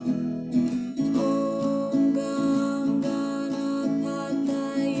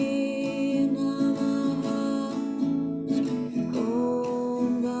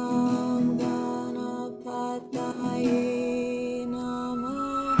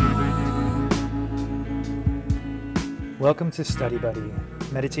Welcome to Study Buddy,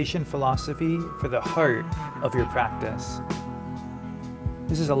 meditation philosophy for the heart of your practice.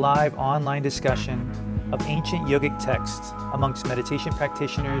 This is a live online discussion of ancient yogic texts amongst meditation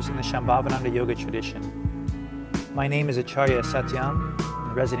practitioners in the ShambhavAnanda yoga tradition. My name is Acharya Satsang,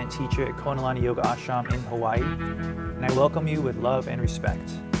 a resident teacher at Konalani Yoga Ashram in Hawaii, and I welcome you with love and respect.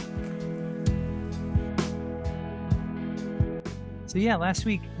 So yeah, last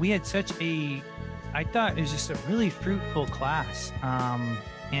week we had I thought it was just a really fruitful class.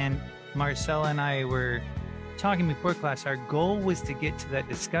 And Marcella and I were talking before class. Our goal was to get to that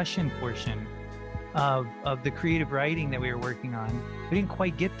discussion portion of the creative writing that we were working on. We didn't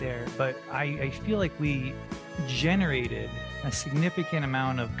quite get there, but I feel like we generated a significant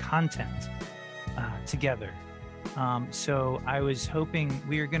amount of content together. So I was hoping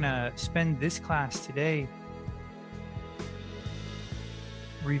we were going to spend this class today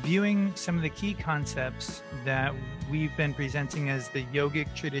reviewing some of the key concepts that we've been presenting as the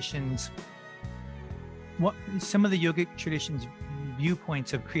yogic traditions, some of the yogic traditions'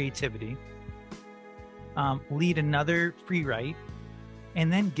 viewpoints of creativity, lead another free write,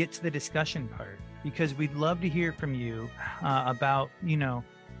 and then get to the discussion part, because we'd love to hear from you about,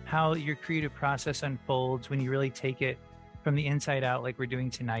 how your creative process unfolds when you really take it from the inside out, like we're doing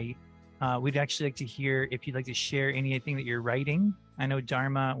tonight. We'd actually like to hear if you'd like to share anything that you're writing. I know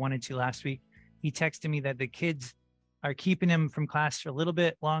Dharma wanted to last week. He texted me that the kids are keeping him from class for a little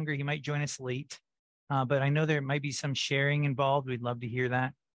bit longer. He might join us late, but I know there might be some sharing involved. We'd love to hear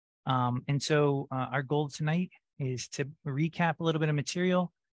that. And so our goal tonight is to recap a little bit of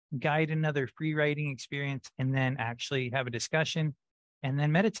material, guide another free writing experience, and then actually have a discussion and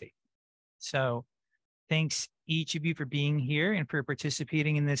then meditate. So thanks each of you for being here and for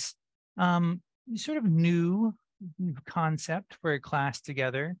participating in this sort of new concept for a class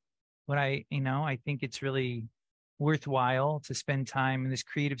together. What I think it's really worthwhile to spend time in this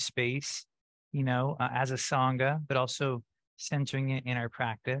creative space, as a sangha, but also centering it in our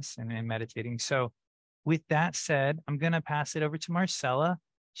practice and meditating. So with that said, I'm going to pass it over to Marcella.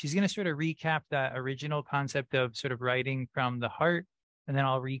 She's going to sort of recap that original concept of sort of writing from the heart, and then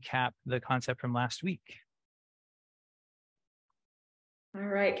I'll recap the concept from last week. All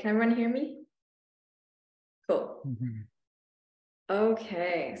right, can everyone hear me? Cool. Mm-hmm.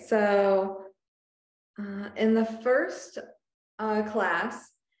 Okay, so in the first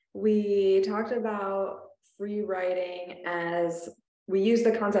class, we talked about free writing we used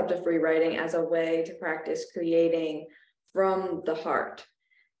the concept of free writing as a way to practice creating from the heart.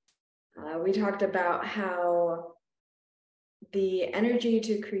 We talked about how the energy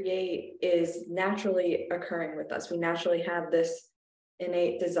to create is naturally occurring with us. We naturally have this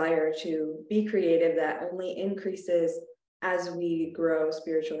innate desire to be creative that only increases as we grow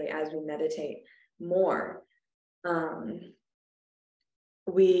spiritually, as we meditate more.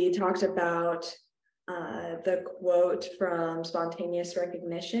 We talked about the quote from Spontaneous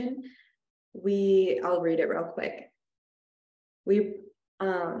Recognition. I'll read it real quick. If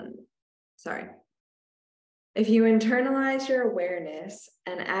you internalize your awareness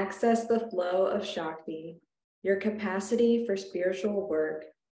and access the flow of Shakti, your capacity for spiritual work,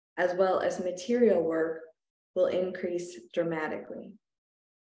 as well as material work, will increase dramatically.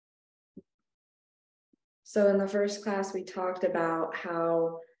 So in the first class, we talked about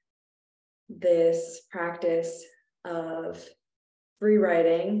how this practice of free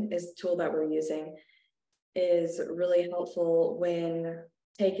writing is the tool that we're using, is really helpful when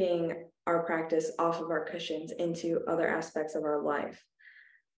taking our practice off of our cushions into other aspects of our life.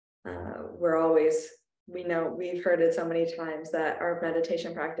 We've heard it so many times that our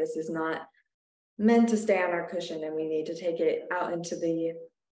meditation practice is not meant to stay on our cushion, and we need to take it out into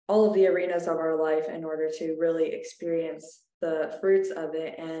all of the arenas of our life in order to really experience the fruits of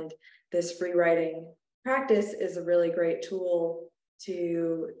it. And this free writing practice is a really great tool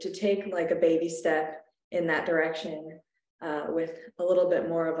to take like a baby step in that direction, with a little bit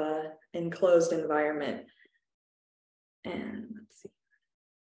more of a enclosed environment. And let's see.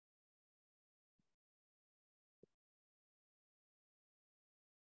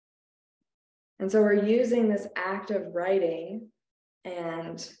 And so we're using this act of writing,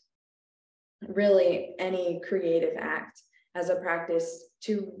 and really any creative act, as a practice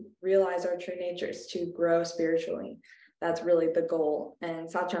to realize our true natures, to grow spiritually. That's really the goal. And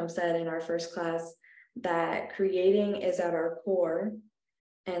Satsang said in our first class that creating is at our core,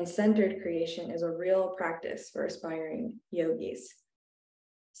 and centered creation is a real practice for aspiring yogis.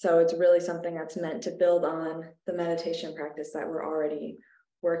 So it's really something that's meant to build on the meditation practice that we're already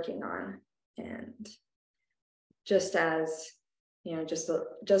working on. And just as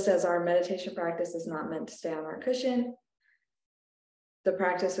our meditation practice is not meant to stay on our cushion, the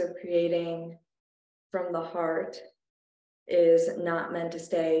practice of creating from the heart is not meant to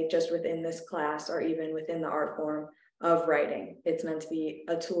stay just within this class or even within the art form of writing. It's meant to be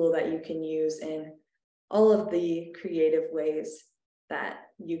a tool that you can use in all of the creative ways that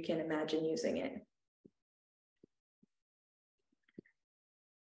you can imagine using it.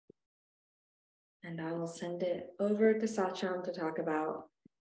 And I will send it over to Satsang to talk about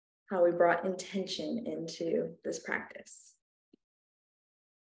how we brought intention into this practice.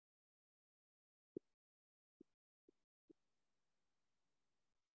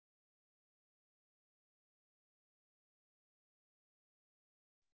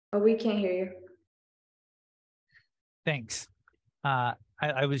 Oh, we can't hear you. Thanks. I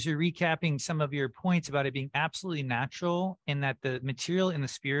was recapping some of your points about it being absolutely natural and that the material and the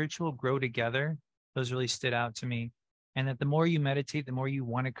spiritual grow together. Those really stood out to me. And that the more you meditate, the more you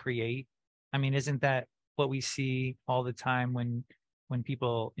want to create. I mean, isn't that what we see all the time when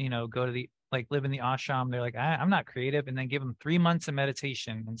people, go to live in the ashram, they're like, I'm not creative. And then give them 3 months of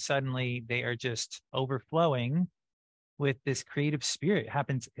meditation and suddenly they are just overflowing with this creative spirit. It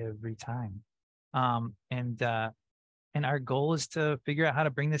happens every time. And our goal is to figure out how to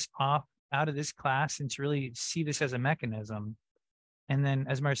bring this out of this class and to really see this as a mechanism. And then,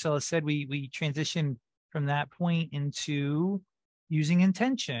 as Marcella said, we transition from that point into using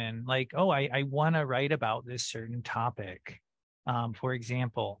intention. Like, oh, I want to write about this certain topic, for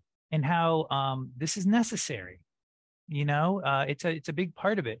example, and how this is necessary. It's a big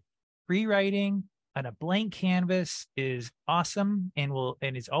part of it. Free writing on a blank canvas is awesome, and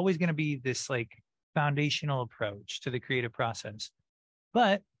it's always going to be this foundational approach to the creative process.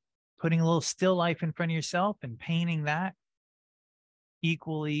 But putting a little still life in front of yourself and painting that,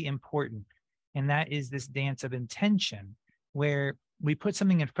 equally important. And that is this dance of intention, where we put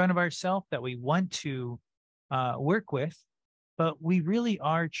something in front of ourselves that we want to work with, but we really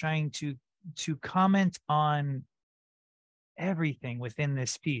are trying to comment on everything within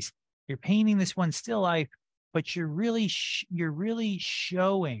this piece. You're painting this one still life, but you're really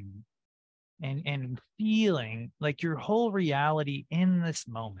showing and feeling like your whole reality in this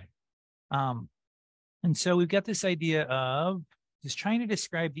moment. And so we've got this idea of just trying to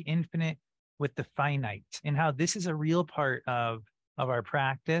describe the infinite with the finite and how this is a real part of our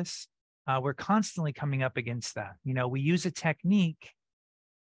practice. We're constantly coming up against that. We use a technique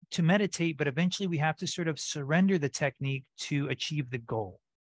to meditate, but eventually we have to sort of surrender the technique to achieve the goal,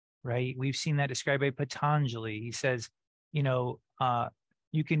 right? We've seen that described by Patanjali. He says,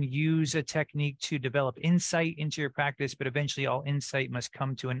 you can use a technique to develop insight into your practice, but eventually all insight must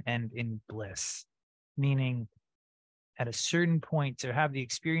come to an end in bliss. Meaning, at a certain point, to have the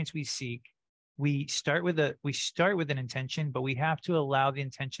experience we seek, we start with an intention, but we have to allow the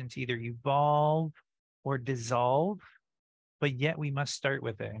intention to either evolve or dissolve, but yet we must start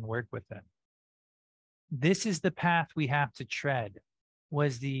with it and work with it. This is the path we have to tread,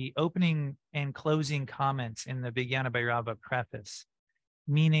 was the opening and closing comments in the Vijnana Bhairava preface.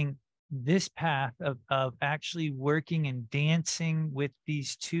 Meaning this path of actually working and dancing with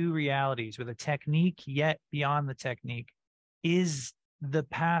these two realities, with a technique yet beyond the technique, is the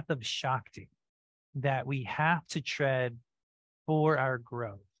path of Shakti that we have to tread for our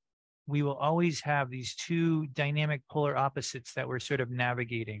growth. We will always have these two dynamic polar opposites that we're sort of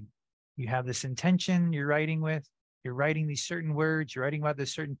navigating. You have this intention you're writing with, you're writing these certain words, you're writing about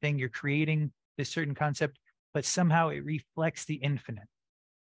this certain thing, you're creating this certain concept, but somehow it reflects the infinite.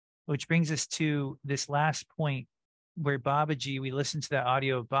 Which brings us to this last point where Babaji, we listened to that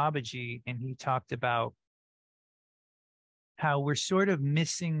audio of Babaji, and he talked about how we're sort of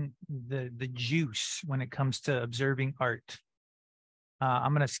missing the juice when it comes to observing art.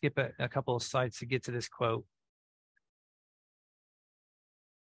 I'm going to skip a couple of slides to get to this quote.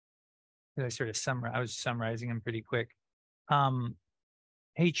 I was summarizing them pretty quick.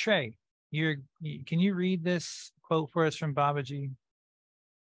 Hey, Trey, can you read this quote for us from Babaji?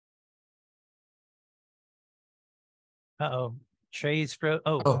 Uh-oh, Trey's frozen.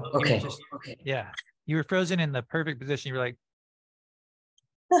 Okay. Okay. Yeah, you were frozen in the perfect position. You were like,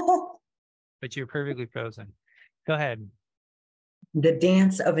 but you're perfectly frozen. Go ahead. The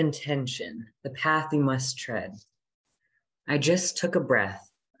dance of intention, the path you must tread. I just took a breath.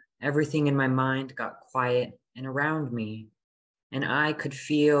 Everything in my mind got quiet and around me, and I could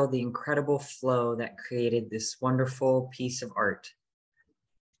feel the incredible flow that created this wonderful piece of art.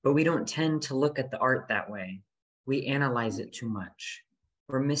 But we don't tend to look at the art that way. We analyze it too much.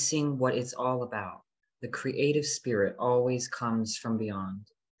 We're missing what it's all about. The creative spirit always comes from beyond.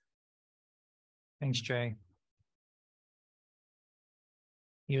 Thanks, Trey.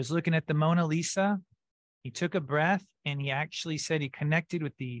 He was looking at the Mona Lisa He took a breath and he actually said he connected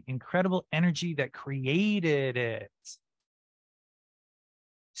with the incredible energy that created it.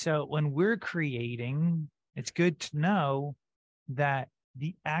 So when we're creating, it's good to know that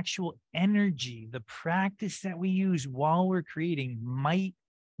the actual energy, the practice that we use while we're creating might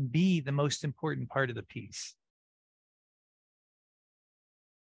be the most important part of the piece.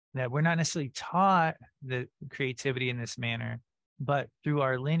 That we're not necessarily taught the creativity in this manner, but through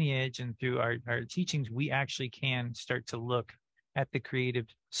our lineage and through our teachings, we actually can start to look at the creative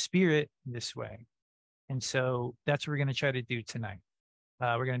spirit this way. And so that's what we're going to try to do tonight.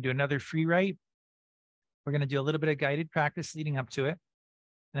 We're going to do another free write. We're going to do a little bit of guided practice leading up to it. And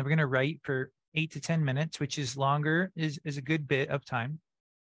then we're going to write for 8 to 10 minutes, which is longer, is a good bit of time.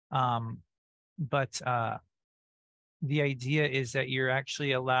 But the idea is that you're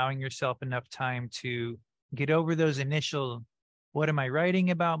actually allowing yourself enough time to get over those initial, what am I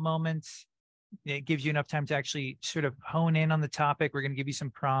writing about moments? It gives you enough time to actually sort of hone in on the topic. We're going to give you some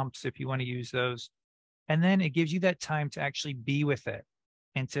prompts if you want to use those. And then it gives you that time to actually be with it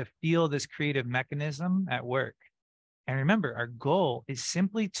and to feel this creative mechanism at work. And remember, our goal is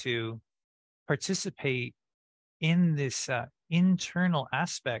simply to participate in this internal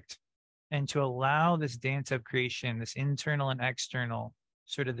aspect and to allow this dance of creation, this internal and external,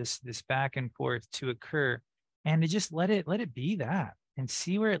 sort of this back and forth to occur, and to just let it be that and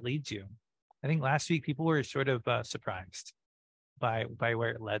see where it leads you. I think last week people were sort of surprised by where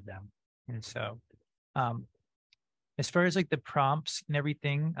it led them. And so as far as like the prompts and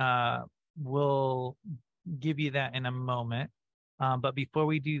everything, we'll give you that in a moment. But before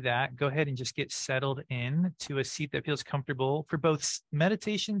we do that, go ahead and just get settled in to a seat that feels comfortable for both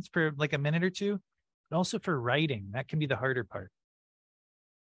meditations for like a minute or two, but also for writing. That can be the harder part.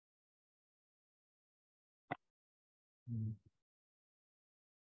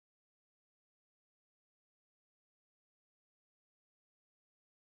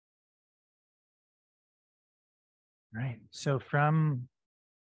 Right. So from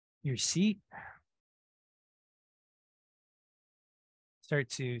your seat, start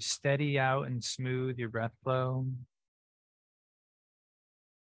to steady out and smooth your breath flow.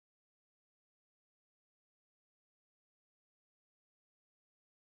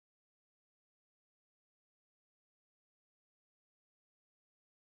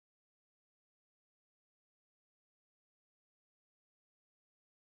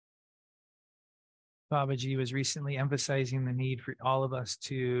 Babaji was recently emphasizing the need for all of us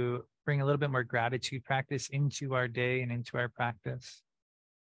to bring a little bit more gratitude practice into our day and into our practice.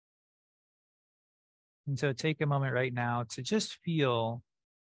 And so take a moment right now to just feel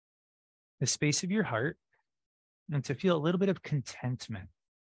the space of your heart and to feel a little bit of contentment.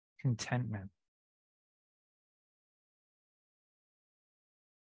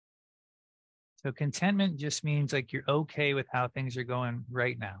 So contentment just means like you're okay with how things are going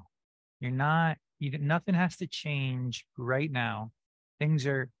right now. Nothing has to change right now. Things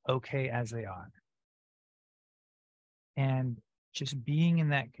are okay as they are. And just being in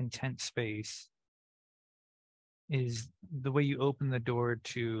that content space is the way you open the door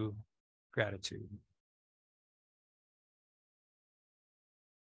to gratitude.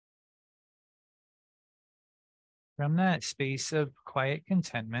 From that space of quiet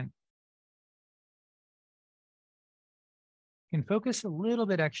contentment, you can focus a little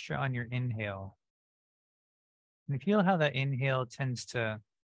bit extra on your inhale. And feel how that inhale tends to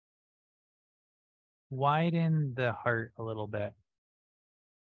widen the heart a little bit.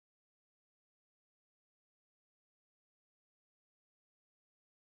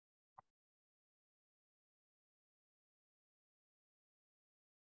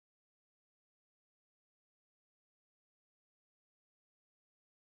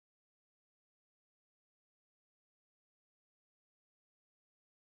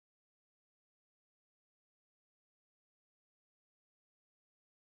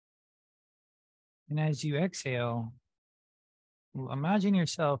 And as you exhale, imagine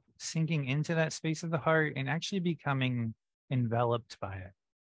yourself sinking into that space of the heart and actually becoming enveloped by it,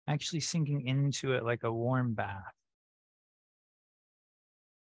 actually sinking into it like a warm bath.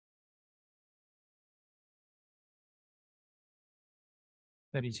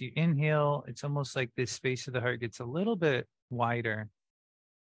 But as you inhale, it's almost like this space of the heart gets a little bit wider,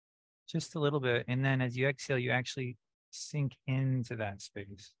 just a little bit. And then as you exhale, you actually sink into that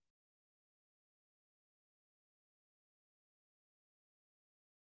space.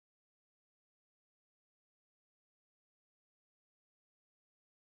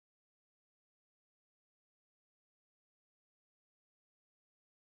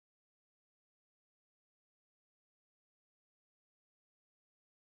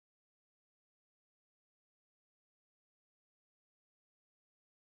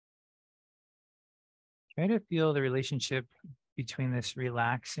 try to feel the relationship between this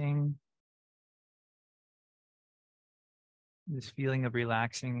relaxing, this feeling of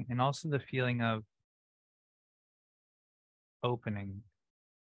relaxing, and also the feeling of opening.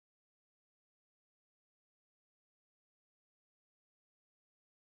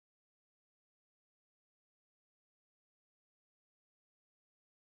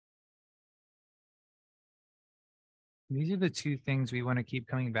 These are the two things we want to keep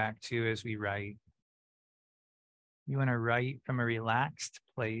coming back to as we write. You want to write from a relaxed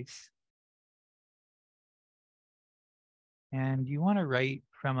place. And you want to write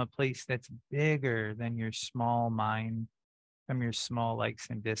from a place that's bigger than your small mind, from your small likes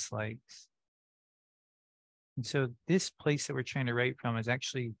and dislikes. And so this place that we're trying to write from is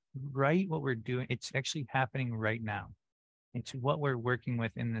actually right what we're doing. It's actually happening right now. It's what we're working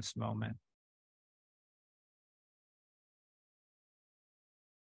with in this moment.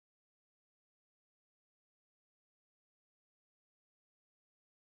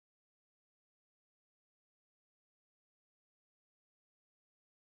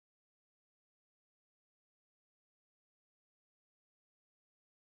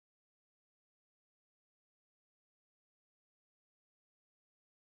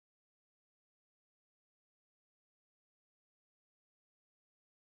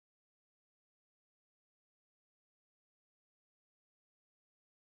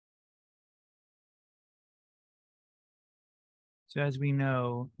 So as we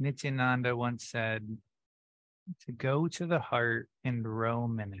know, Nityananda once said, to go to the heart and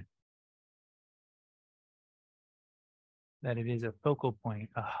roam in it. That it is a focal point,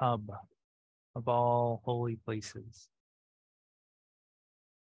 a hub of all holy places.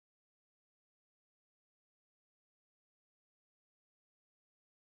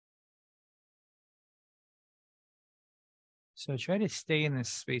 So try to stay in this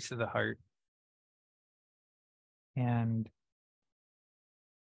space of the heart. And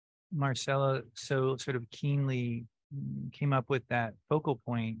Marcella so sort of keenly came up with that focal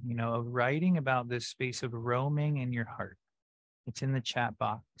point, of writing about this space of roaming in your heart. It's in the chat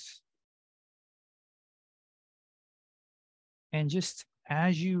box. And just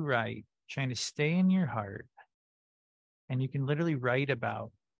as you write, trying to stay in your heart, and you can literally write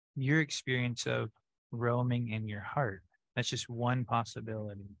about your experience of roaming in your heart. That's just one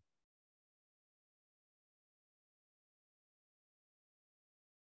possibility.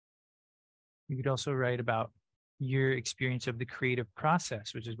 You could also write about your experience of the creative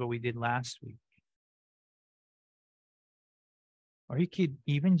process, which is what we did last week. Or you could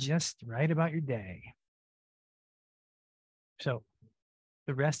even just write about your day. So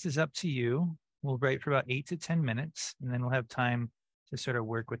the rest is up to you. We'll write for about 8 to 10 minutes, and then we'll have time to sort of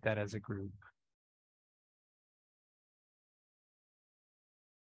work with that as a group.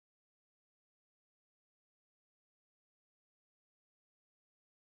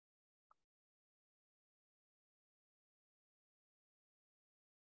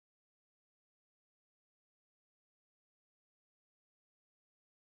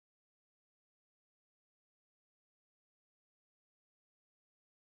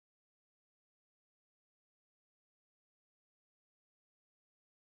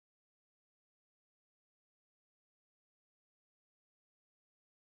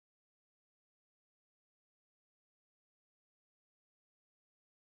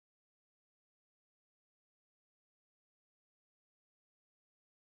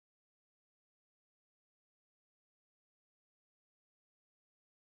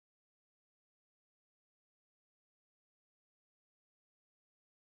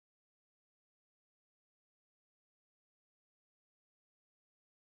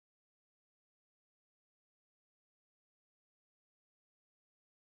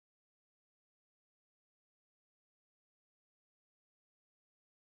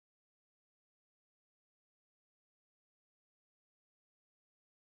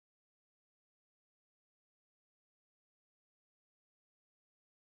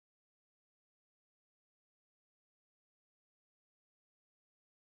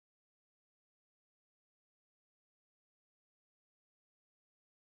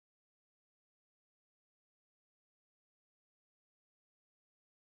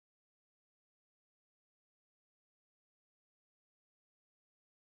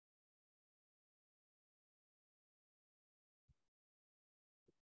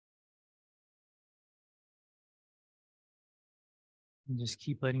 And just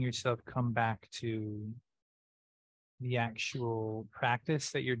keep letting yourself come back to the actual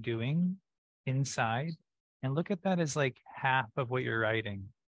practice that you're doing inside, and look at that as like half of what you're writing.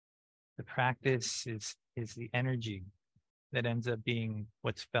 The practice is the energy that ends up being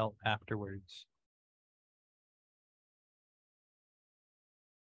what's felt afterwards.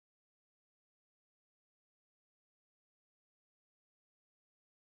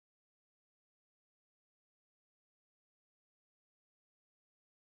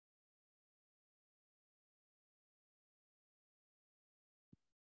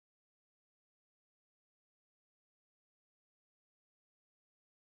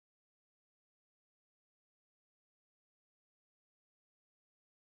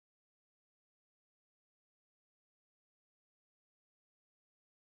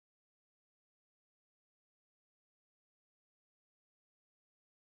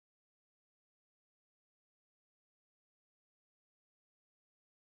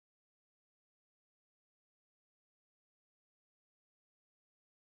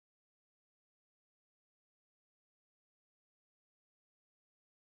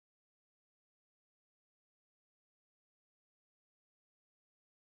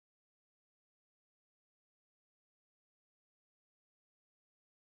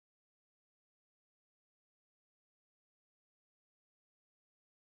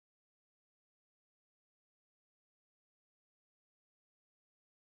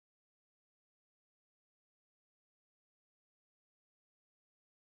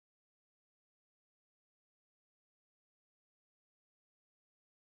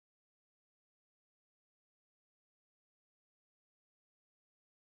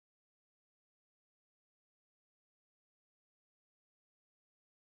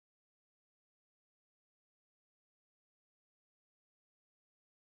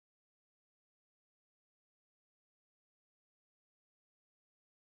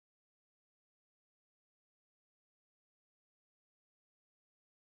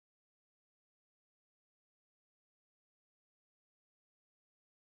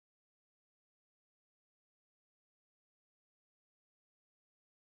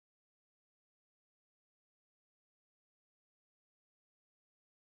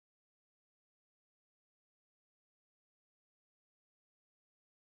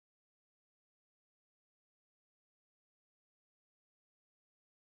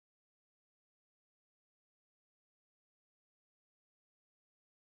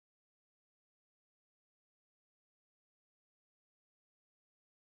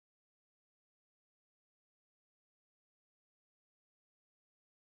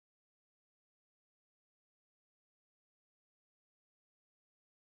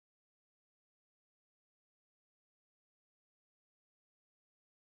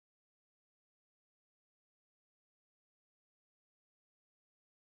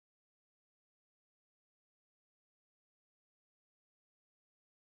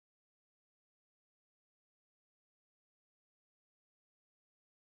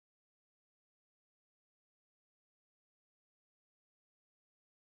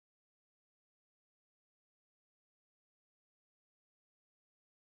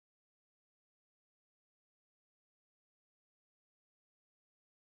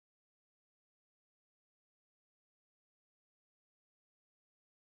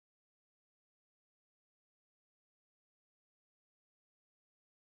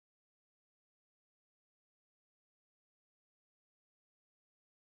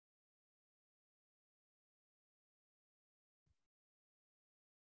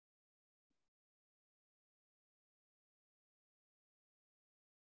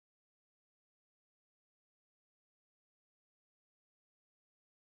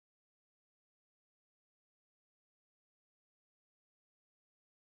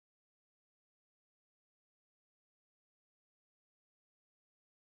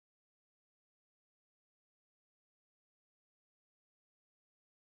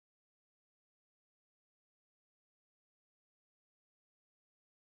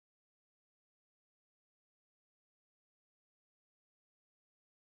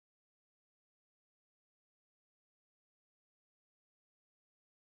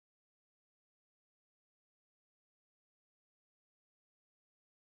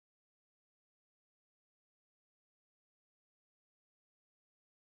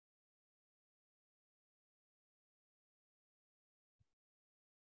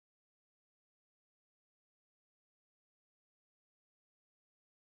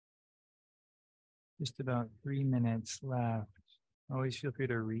 Just about 3 minutes left. Always feel free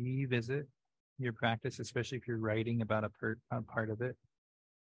to revisit your practice, especially if you're writing about a part of it.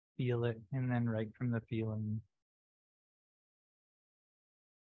 Feel it and then write from the feeling.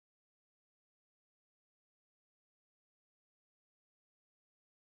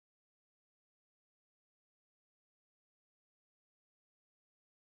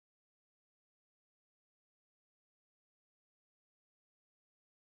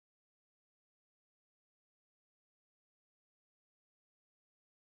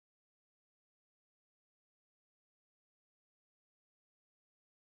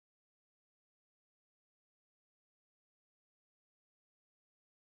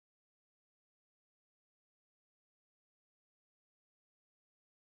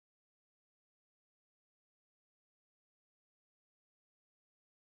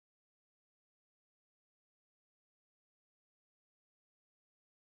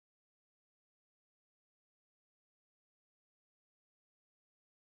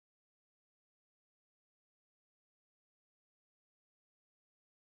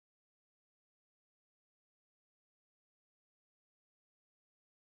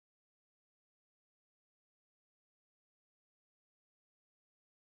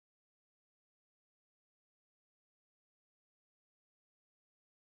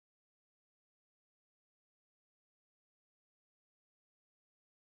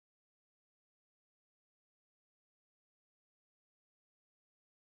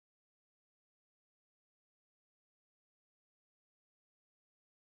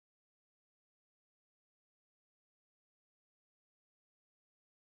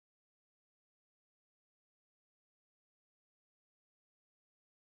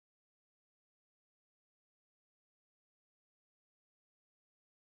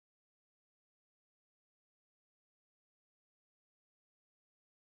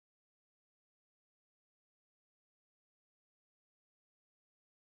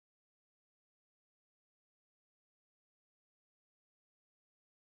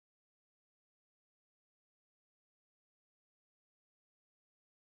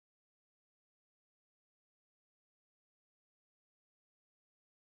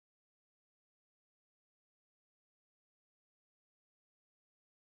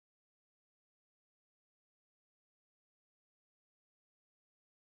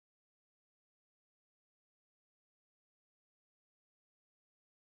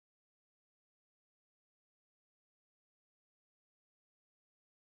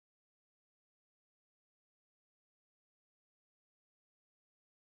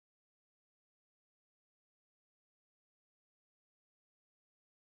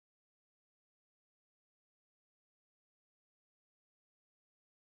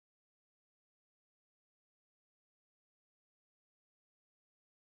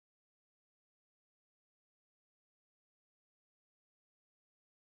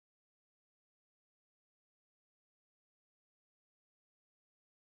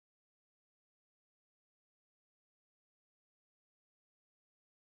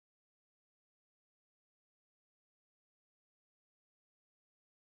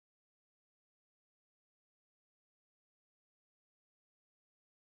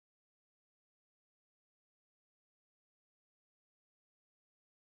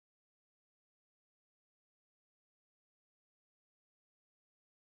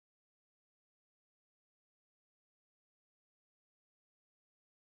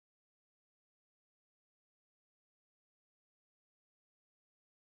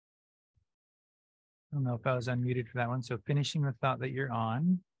 I don't know if I was unmuted for that one. So finishing the thought that you're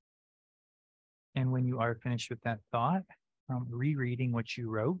on. And when you are finished with that thought, rereading what you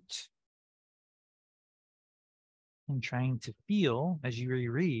wrote and trying to feel as you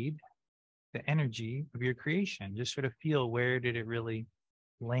reread the energy of your creation. Just sort of feel, where did it really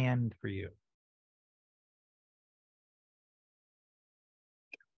land for you?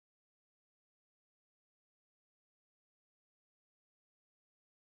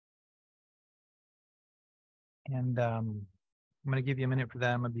 And I'm going to give you a minute for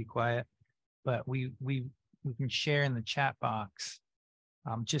that. I'm going to be quiet, but we can share in the chat box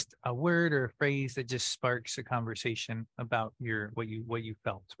just a word or a phrase that just sparks a conversation about what you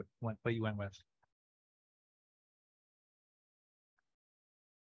felt, what you went with.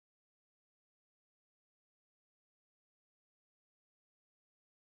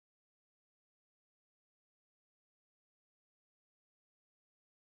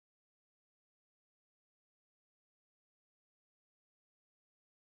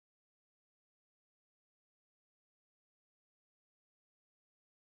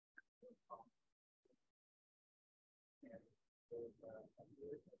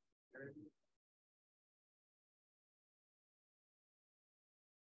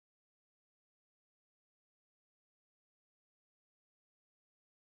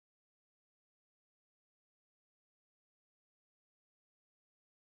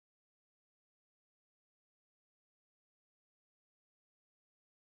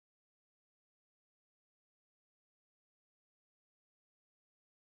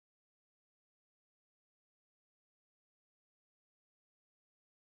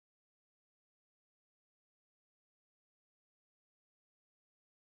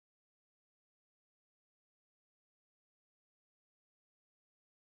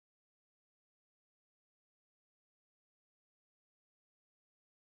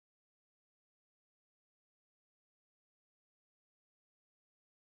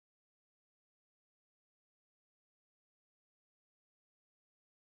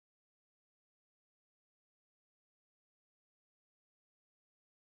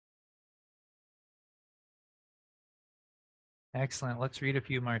 Excellent. Let's read a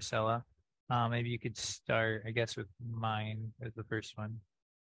few, Marcella. Maybe you could start, I guess, with mine as the first one.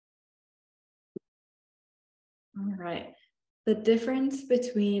 All right. The difference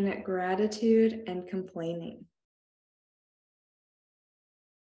between gratitude and complaining.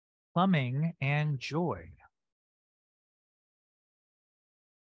 Plumbing and joy.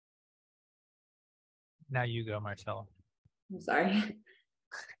 Now you go, Marcella. I'm sorry.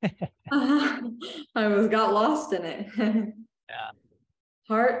 I got lost in it. Yeah.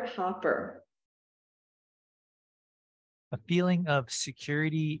 Heart hopper. A feeling of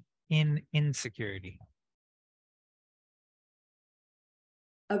security in insecurity.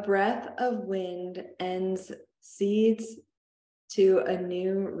 A breath of wind ends seeds to a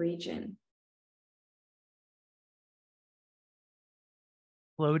new region.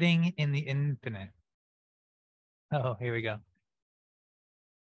 Floating in the infinite. Oh, here we go.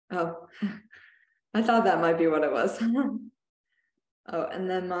 Oh, I thought that might be what it was. Oh, and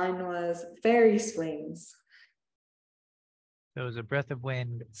then mine was fairy swings. So it was a breath of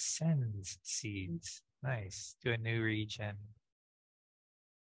wind sends seeds. Nice. To a new region.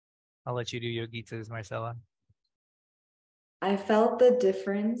 I'll let you do yogitas, Marcella. I felt the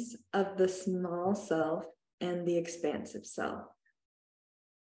difference of the small self and the expansive self.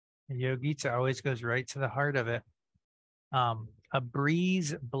 Yogita always goes right to the heart of it. A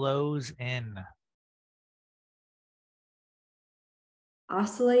breeze blows in.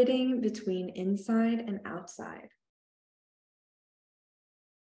 Oscillating between inside and outside.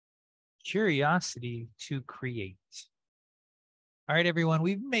 Curiosity to create. All right, everyone,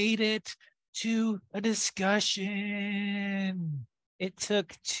 we've made it to a discussion. It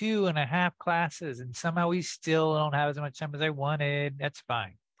took 2.5 classes, and somehow we still don't have as much time as I wanted. That's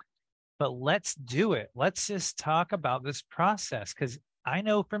fine. But let's do it. Let's just talk about this process, because I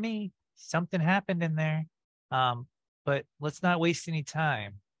know for me, something happened in there. But let's not waste any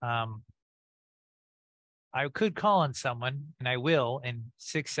time. I could call on someone, and I will in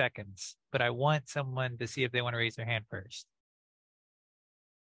 6 seconds, but I want someone to see if they want to raise their hand first.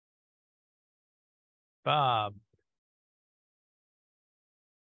 Bob.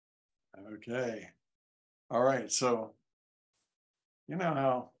 Okay. All right. So, you know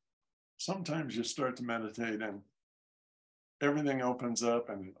how sometimes you start to meditate and everything opens up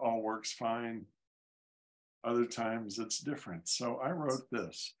and it all works fine. Other times it's different. So I wrote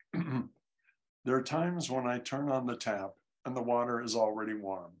this. There are times when I turn on the tap and the water is already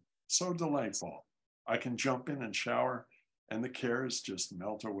warm. So delightful. I can jump in and shower and the cares just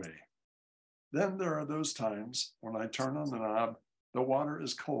melt away. Then there are those times when I turn on the knob, the water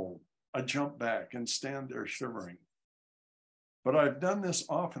is cold. I jump back and stand there shivering. But I've done this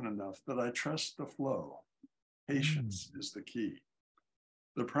often enough that I trust the flow. Patience is the key.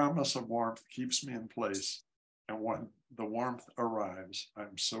 The promise of warmth keeps me in place. And when the warmth arrives,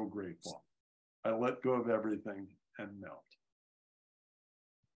 I'm so grateful. I let go of everything and melt.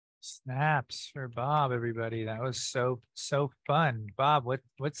 Snaps for Bob, everybody. That was so fun. Bob,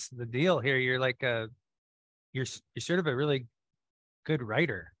 what's the deal here? You're like you're sort of a really good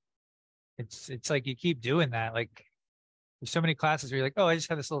writer. It's like you keep doing that. Like there's so many classes where you're like, oh, I just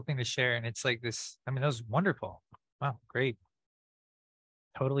have this little thing to share, and it's like this. I mean, that was wonderful. Wow, great.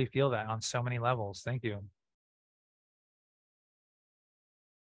 Totally feel that on so many levels. Thank you.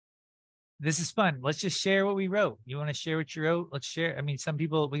 This is fun. Let's just share what we wrote. You want to share what you wrote? Let's share. I mean, some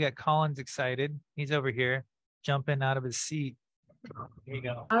people, we got Collins excited. He's over here jumping out of his seat. Here you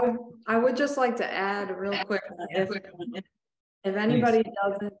go. I would just like to add real quick, if anybody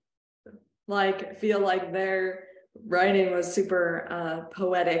doesn't like feel like their writing was super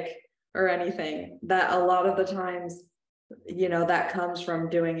poetic or anything, that a lot of the times, you know, that comes from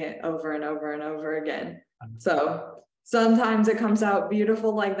doing it over and over and over again. So sometimes it comes out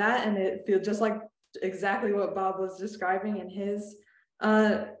beautiful like that, and it feels just like exactly what Bob was describing in his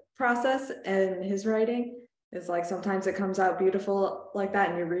process and his writing. It's like sometimes it comes out beautiful like that,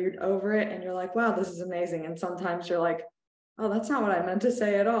 and you read over it and you're like, wow, this is amazing. And sometimes you're like, oh, that's not what I meant to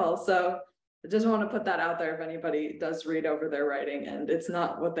say at all. So I just want to put that out there if anybody does read over their writing and it's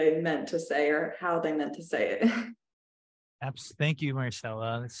not what they meant to say or how they meant to say it. Thank you,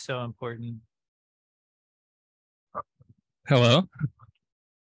 Marcella. That's so important. Hello.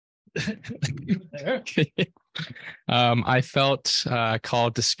 I felt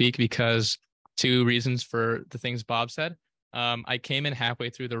called to speak because 2 reasons for the things Bob said. I came in halfway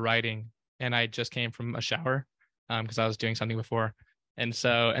through the writing and I just came from a shower because I was doing something before. And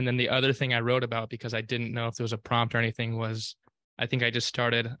then the other thing I wrote about, because I didn't know if there was a prompt or anything, was I think I just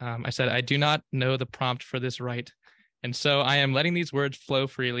started. I said, I do not know the prompt for this rite. And so I am letting these words flow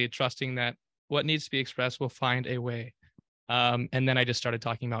freely, trusting that what needs to be expressed will find a way. And then I just started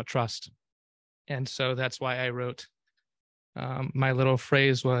talking about trust. And so that's why I wrote, my little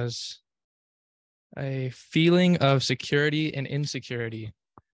phrase was a feeling of security and insecurity.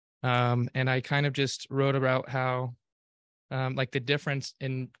 And I kind of just wrote about how, like the difference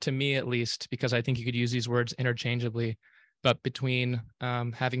to me at least, because I think you could use these words interchangeably, but between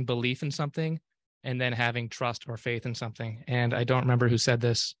having belief in something and then having trust or faith in something. And I don't remember who said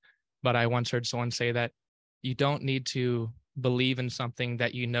this, but I once heard someone say that you don't need to believe in something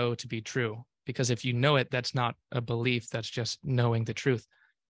that you know to be true, because if you know it, that's not a belief, that's just knowing the truth.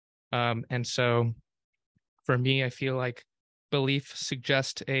 And so for me, I feel like belief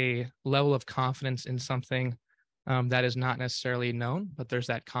suggests a level of confidence in something that is not necessarily known, but there's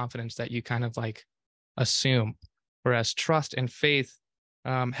that confidence that you kind of like assume. Whereas trust and faith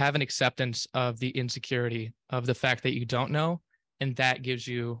have an acceptance of the insecurity of the fact that you don't know. And that gives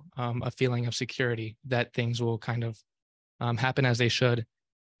you a feeling of security that things will kind of happen as they should.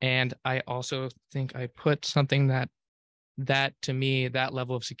 And I also think I put something that to me, that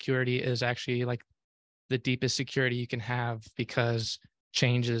level of security is actually like the deepest security you can have, because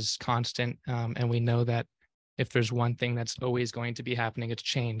change is constant. And we know that if there's one thing that's always going to be happening, it's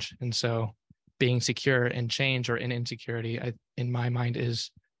change. And so being secure in change or in insecurity, in my mind, is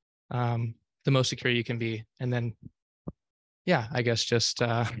the most secure you can be. And then, yeah, I guess just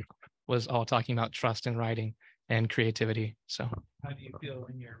was all talking about trust in writing and creativity. So how do you feel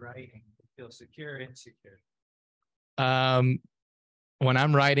when you're writing? You feel secure, insecure? When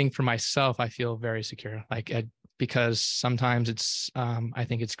I'm writing for myself, I feel very secure, because sometimes it's, I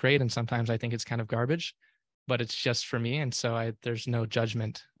think it's great, and sometimes I think it's kind of garbage, but it's just for me. And so there's no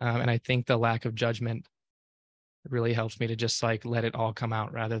judgment. And I think the lack of judgment really helps me to just like let it all come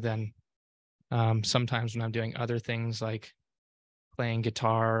out, rather than sometimes when I'm doing other things like playing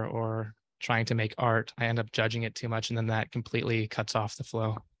guitar or trying to make art, I end up judging it too much, and then that completely cuts off the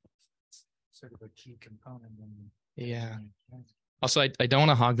flow. Sort of a key component. Yeah. Also, I don't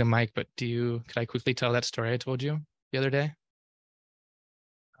want to hog the mic, but could I quickly tell that story I told you the other day?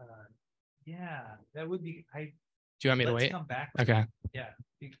 Yeah, that would be. Do you want me to wait? Let's come back. Okay. Yeah.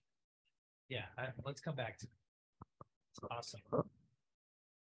 Yeah. Let's come back to it. It's awesome.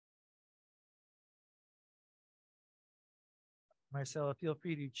 Marcella, feel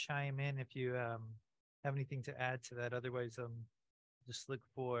free to chime in if you have anything to add to that. Otherwise, just look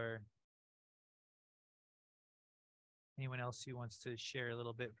for anyone else who wants to share a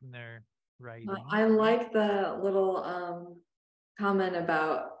little bit from their writing. I like the little comment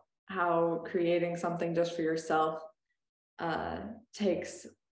about how creating something just for yourself takes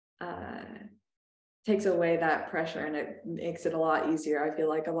away that pressure, and it makes it a lot easier. I feel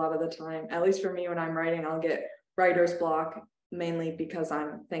like a lot of the time, at least for me, when I'm writing, I'll get writer's block, mainly because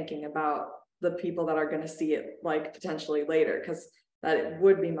I'm thinking about the people that are going to see it like potentially later, because that it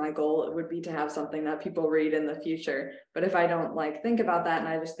would be my goal. It would be to have something that people read in the future. But if I don't like think about that, and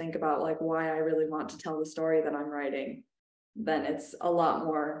I just think about like why I really want to tell the story that I'm writing, then it's a lot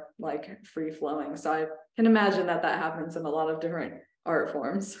more like free flowing. So I can imagine that happens in a lot of different art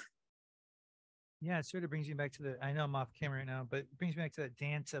forms. Yeah, it sort of brings me back to I know I'm off camera right now, but it brings me back to that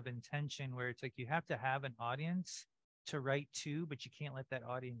dance of intention, where it's like you have to have an audience to write to, but you can't let that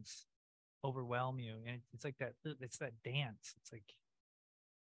audience overwhelm you. And it's like it's that dance. It's like,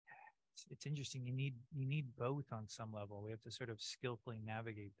 it's interesting. You need both on some level. We have to sort of skillfully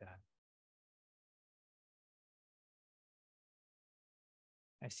navigate that.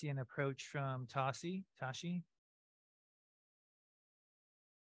 I see an approach from Tashi.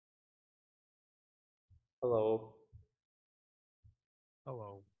 Hello.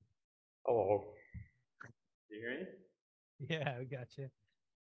 Hello. Hello. Do you hear me? Yeah, I got you.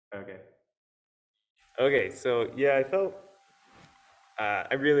 Okay, so yeah, I felt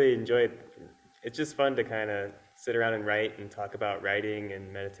I really enjoyed. It's just fun to kind of sit around and write and talk about writing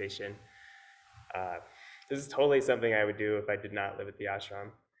and meditation. This is totally something I would do if I did not live at the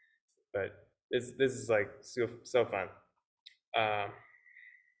ashram, but this is like so fun.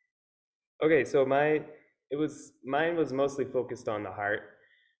 Okay, so mine was mostly focused on the heart,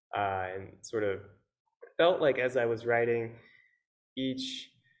 and sort of felt like as I was writing, each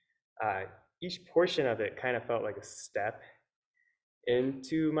portion of it kind of felt like a step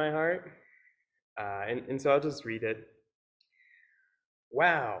into my heart, and so I'll just read it.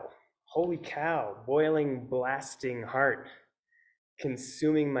 Wow, holy cow, boiling, blasting heart,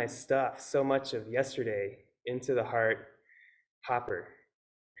 consuming my stuff, so much of yesterday into the heart hopper.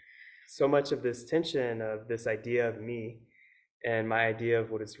 So much of this tension of this idea of me and my idea of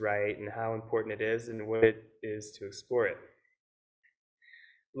what is right and how important it is and what it is to explore it.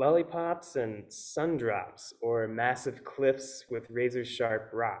 lollipops and sundrops, or massive cliffs with razor-sharp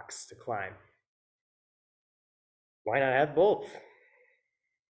rocks to climb. Why not have both?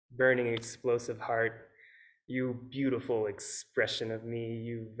 Burning explosive heart, you beautiful expression of me,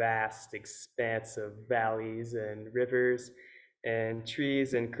 you vast expanse of valleys and rivers and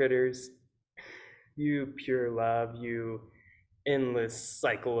trees and critters, you pure love, you endless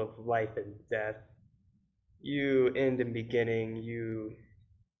cycle of life and death, you end and beginning, you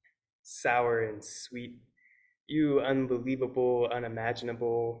sour and sweet, you unbelievable,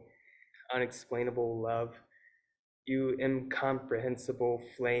 unimaginable, unexplainable love, you incomprehensible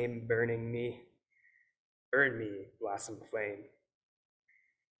flame burning me. Burn me, blossom flame.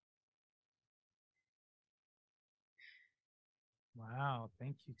 Wow.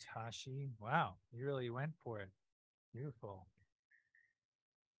 Thank you, Tashi. Wow. You really went for it. Beautiful.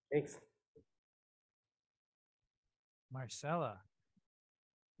 Thanks. Marcella,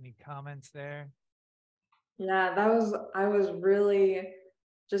 any comments there? Yeah, I was really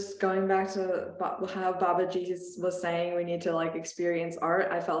just going back to how Babaji was saying we need to like experience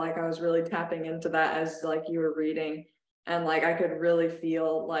art. I felt like I was really tapping into that as like you were reading, and like I could really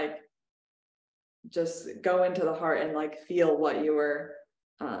feel like just go into the heart and like feel what you were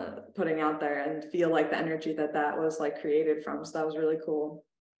putting out there and feel like the energy that was like created from. So that was really cool.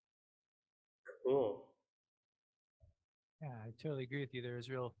 Cool. Yeah, I totally agree with you. There's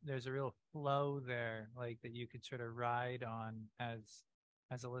a real flow there, like that you could sort of ride on as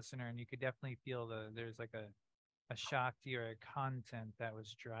a listener, and you could definitely feel there's like a Shakti or a content that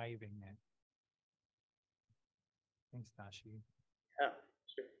was driving it. Thanks, Tashi. Yeah,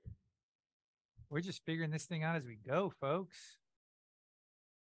 sure. We're just figuring this thing out as we go, folks.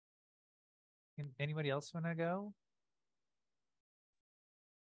 Can anybody else want to go?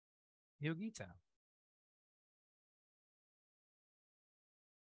 Yogita.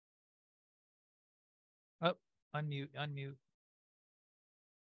 Oh, unmute.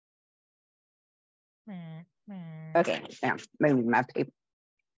 Okay, now moving my paper.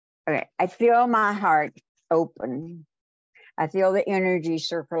 Okay, I feel my heart open. I feel the energy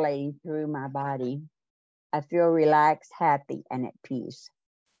circulating through my body. I feel relaxed, happy, and at peace.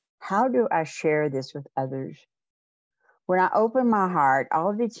 How do I share this with others? When I open my heart,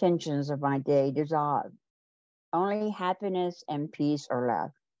 all the tensions of my day dissolve. Only happiness and peace are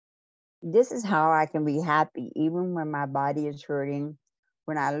left. This is how I can be happy even when my body is hurting,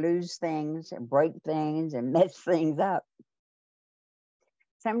 when I lose things and break things and mess things up.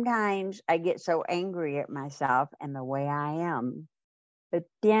 Sometimes I get so angry at myself and the way I am, but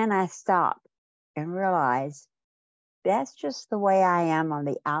then I stop and realize that's just the way I am on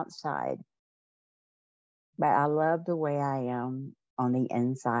the outside. But I love the way I am on the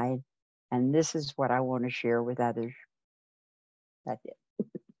inside. And this is what I want to share with others. That's it.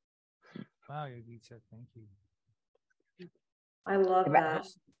 Wow, Yogita, thank you. I love that.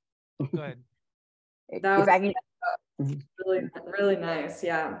 Go ahead. That If was I can, really, really nice.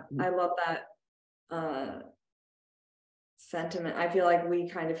 Yeah, I love that sentiment. I feel like we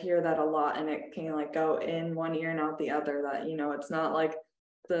kind of hear that a lot, and it can like go in one ear and out the other. That it's not like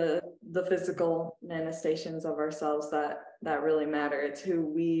the physical manifestations of ourselves that really matter. It's who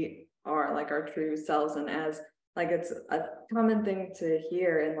we are, like our true selves, and as like it's a common thing to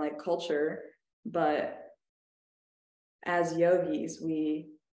hear in like culture, but as yogis, we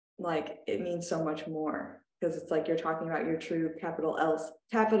like it means so much more because it's like you're talking about your true capital S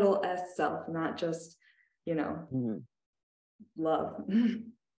self, not just love.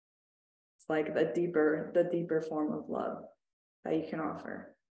 It's like the deeper form of love that you can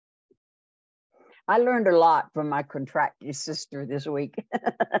offer. I learned a lot from my contracted sister this week.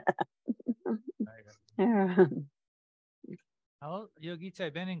 Well, Yogita,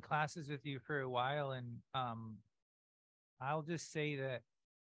 I've been in classes with you for a while, and I'll just say that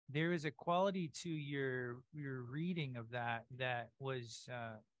there is a quality to your reading of that was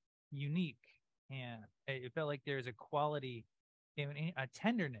unique, and it felt like there's a quality, a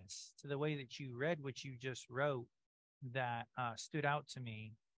tenderness to the way that you read what you just wrote that stood out to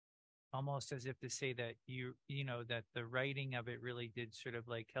me, almost as if to say that that the writing of it really did sort of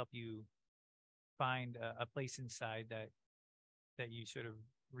like help you find a place inside that you sort of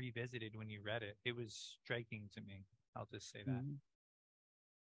revisited when you read it. It was striking to me. I'll just say that. Mm-hmm.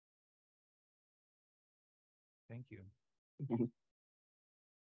 Thank you.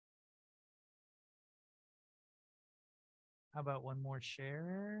 How about one more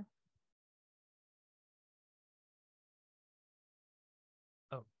share?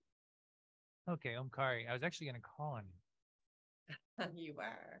 Oh, okay, Omkari. I was actually going to call on you. You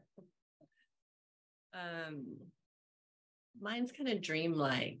are. Mine's kind of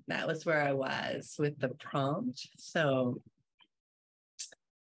dreamlike. That was where I was with the prompt. So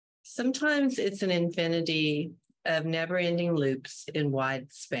sometimes it's an infinity of never-ending loops in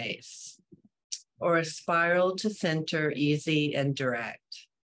wide space, or a spiral to center, easy and direct.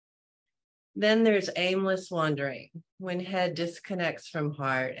 Then there's aimless wandering, when head disconnects from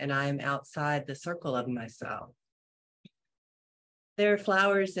heart and I am outside the circle of myself. There are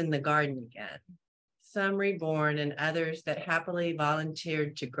flowers in the garden again, some reborn and others that happily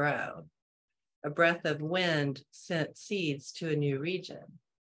volunteered to grow. A breath of wind sent seeds to a new region.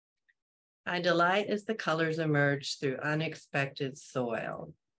 I delight as the colors emerge through unexpected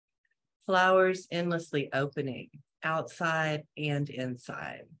soil. Flowers endlessly opening, outside and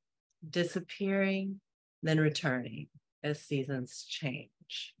inside, disappearing, then returning as seasons change.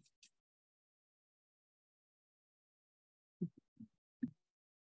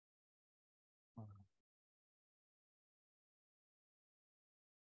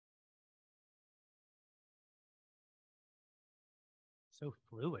 So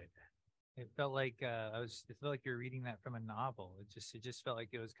fluid. It felt like it felt like you're reading that from a novel. It just felt like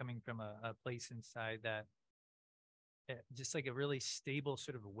it was coming from a place inside that, just like a really stable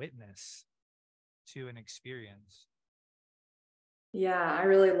sort of witness to an experience. Yeah, I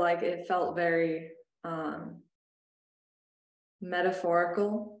really like it. It felt very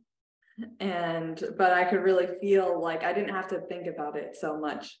metaphorical, but I could really feel like I didn't have to think about it so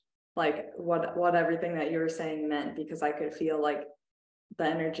much, like what everything that you were saying meant, because I could feel like the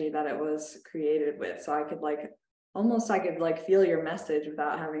energy that it was created with. So I could feel your message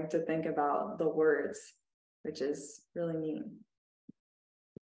without having to think about the words, which is really neat.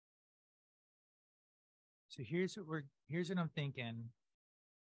 So here's what I'm thinking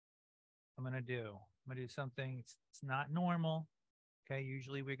I'm gonna do. I'm gonna do something, it's not normal. Okay,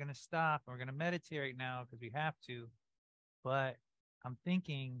 usually we're gonna stop, we're gonna meditate right now because we have to. But I'm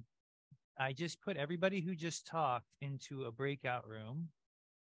thinking I just put everybody who just talked into a breakout room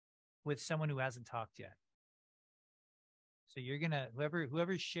with someone who hasn't talked yet. So you're gonna,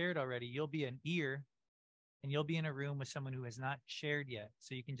 whoever's shared already, you'll be an ear and you'll be in a room with someone who has not shared yet.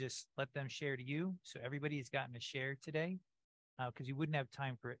 So you can just let them share to you. So everybody has gotten to share today, because you wouldn't have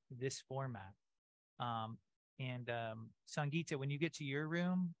time for this format. Sangeeta, when you get to your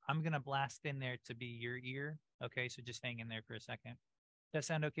room, I'm gonna blast in there to be your ear. Okay, so just hang in there for a second. Does that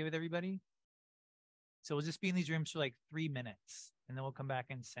sound okay with everybody? So we'll just be in these rooms for like 3 minutes, and then we'll come back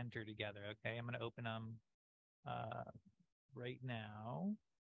and center together. Okay, I'm gonna open them right now,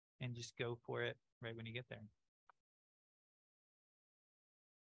 and just go for it right when you get there.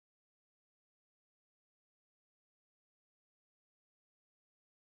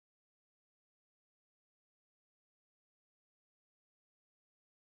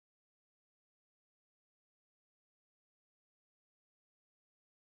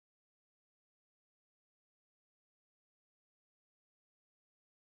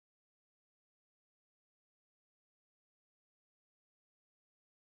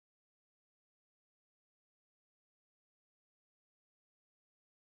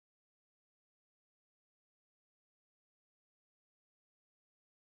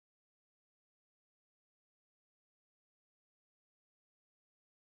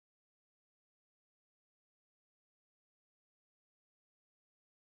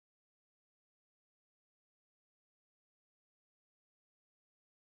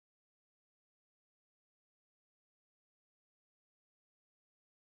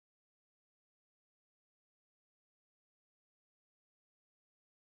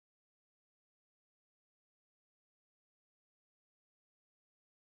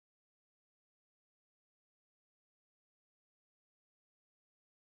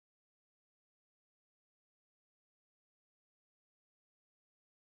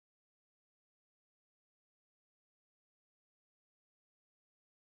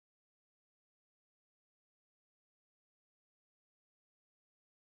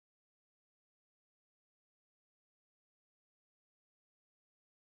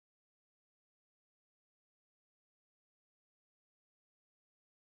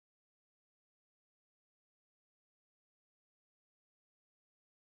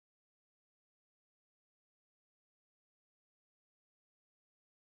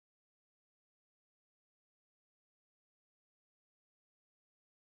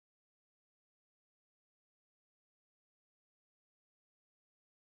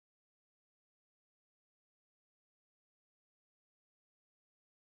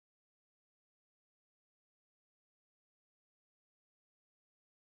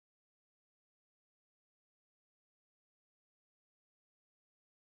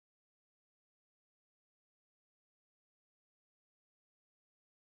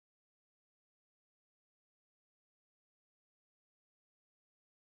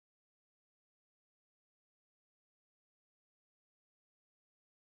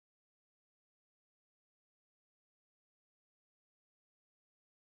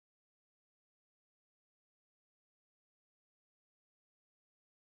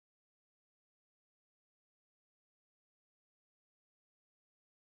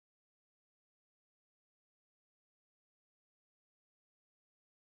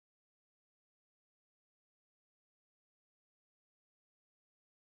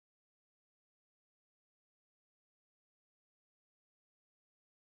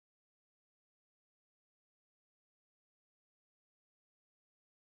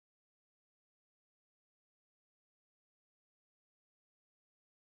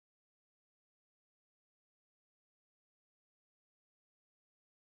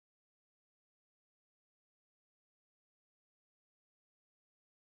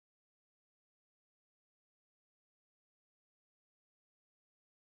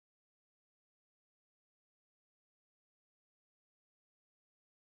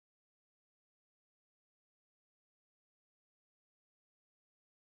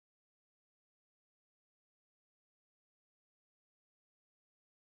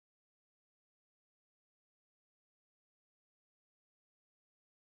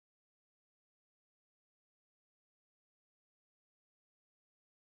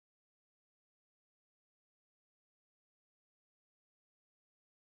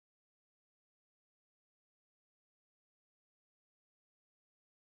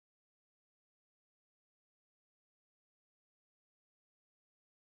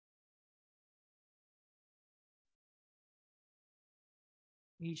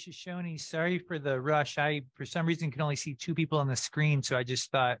 Hey, Shoshone, sorry for the rush. I, for some reason, can only see 2 people on the screen. So I just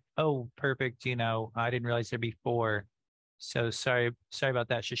thought, oh, perfect. You know, I didn't realize there'd be 4. So sorry about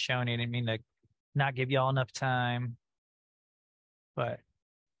that, Shoshone. I didn't mean to not give y'all enough time. But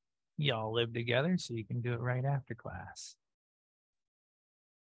y'all live together, so you can do it right after class.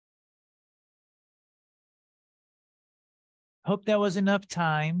 Hope that was enough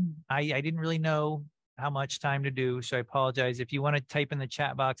time. I didn't really know how much time to do, so I apologize. If you want to type in the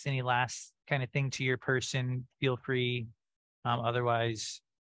chat box any last kind of thing to your person, feel free. Otherwise,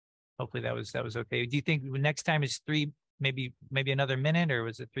 hopefully that was okay. Do you think next time is 3, maybe another minute, or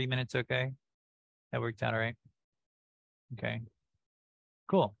was it 3 minutes okay? That worked out all right. Okay,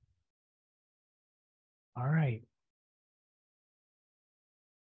 cool. All right.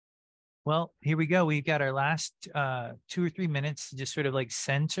 Well, here we go. We've got our last 2 or 3 minutes to just sort of like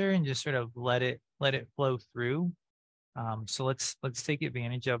center and just sort of let it flow through. So let's take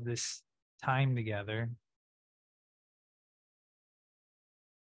advantage of this time together.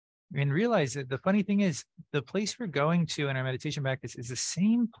 And realize that the funny thing is, the place we're going to in our meditation practice is the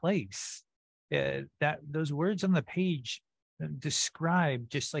same place. That those words on the page describe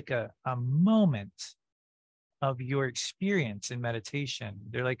just like a moment of your experience in meditation.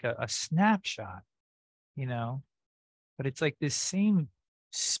 They're like a snapshot, you know, but it's like this same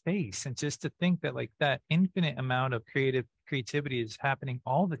space. And just to think that like that infinite amount of creativity is happening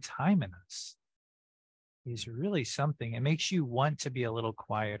all the time in us is really something. It makes you want to be a little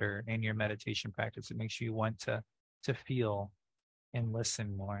quieter in your meditation practice. It makes you want to feel and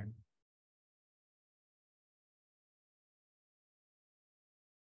listen more.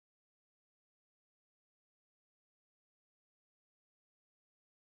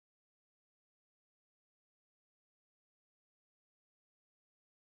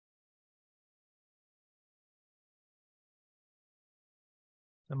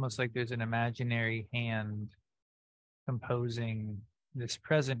 Almost like there's an imaginary hand composing this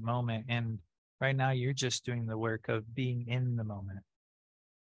present moment. And right now you're just doing the work of being in the moment.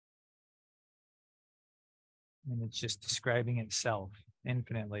 And it's just describing itself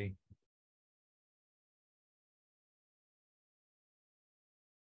infinitely.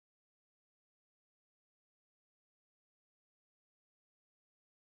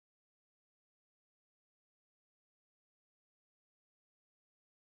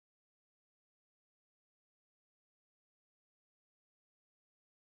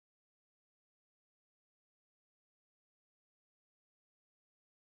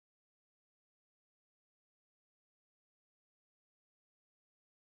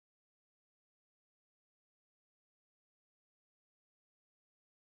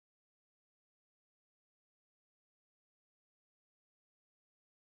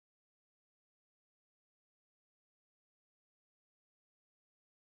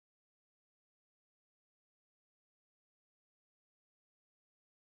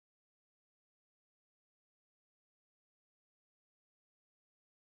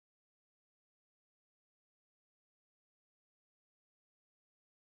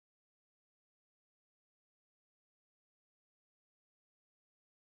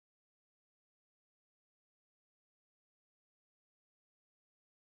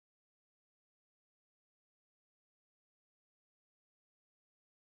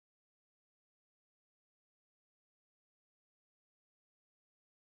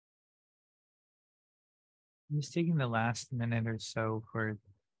 I'm just taking the last minute or so for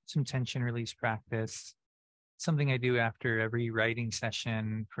some tension release practice. Something I do after every writing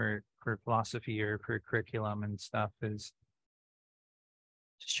session for philosophy or for curriculum and stuff is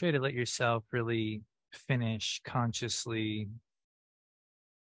just try to let yourself really finish consciously.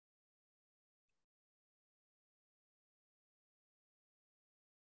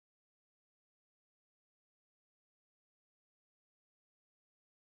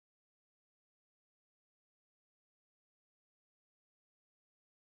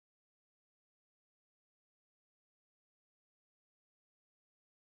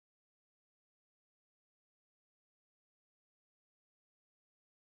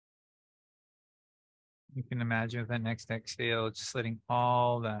 You can imagine with that next exhale, just letting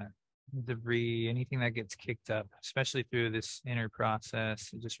all that debris, anything that gets kicked up, especially through this inner process,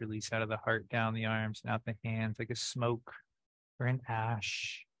 just release out of the heart, down the arms, and out the hands, like a smoke or an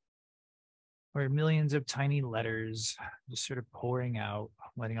ash, or millions of tiny letters, just sort of pouring out,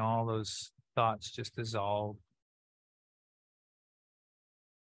 letting all those thoughts just dissolve.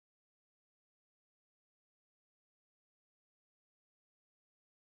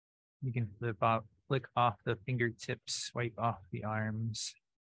 You can flick off the fingertips, swipe off the arms.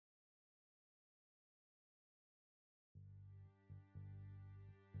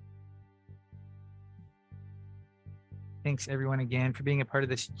 Thanks everyone again for being a part of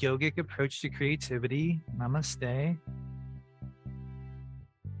this yogic approach to creativity. Namaste.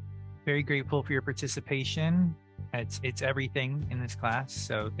 Very grateful for your participation. It's everything in this class.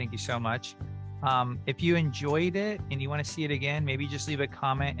 So thank you so much. If you enjoyed it and you want to see it again, maybe just leave a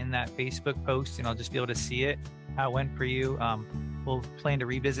comment in that Facebook post and I'll just be able to see it, how it went for you. We'll plan to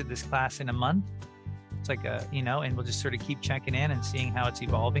revisit this class in a month. It's like and we'll just sort of keep checking in and seeing how it's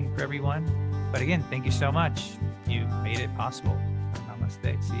evolving for everyone. But again, thank you so much. You made it possible.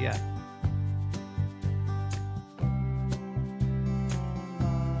 Namaste. See ya.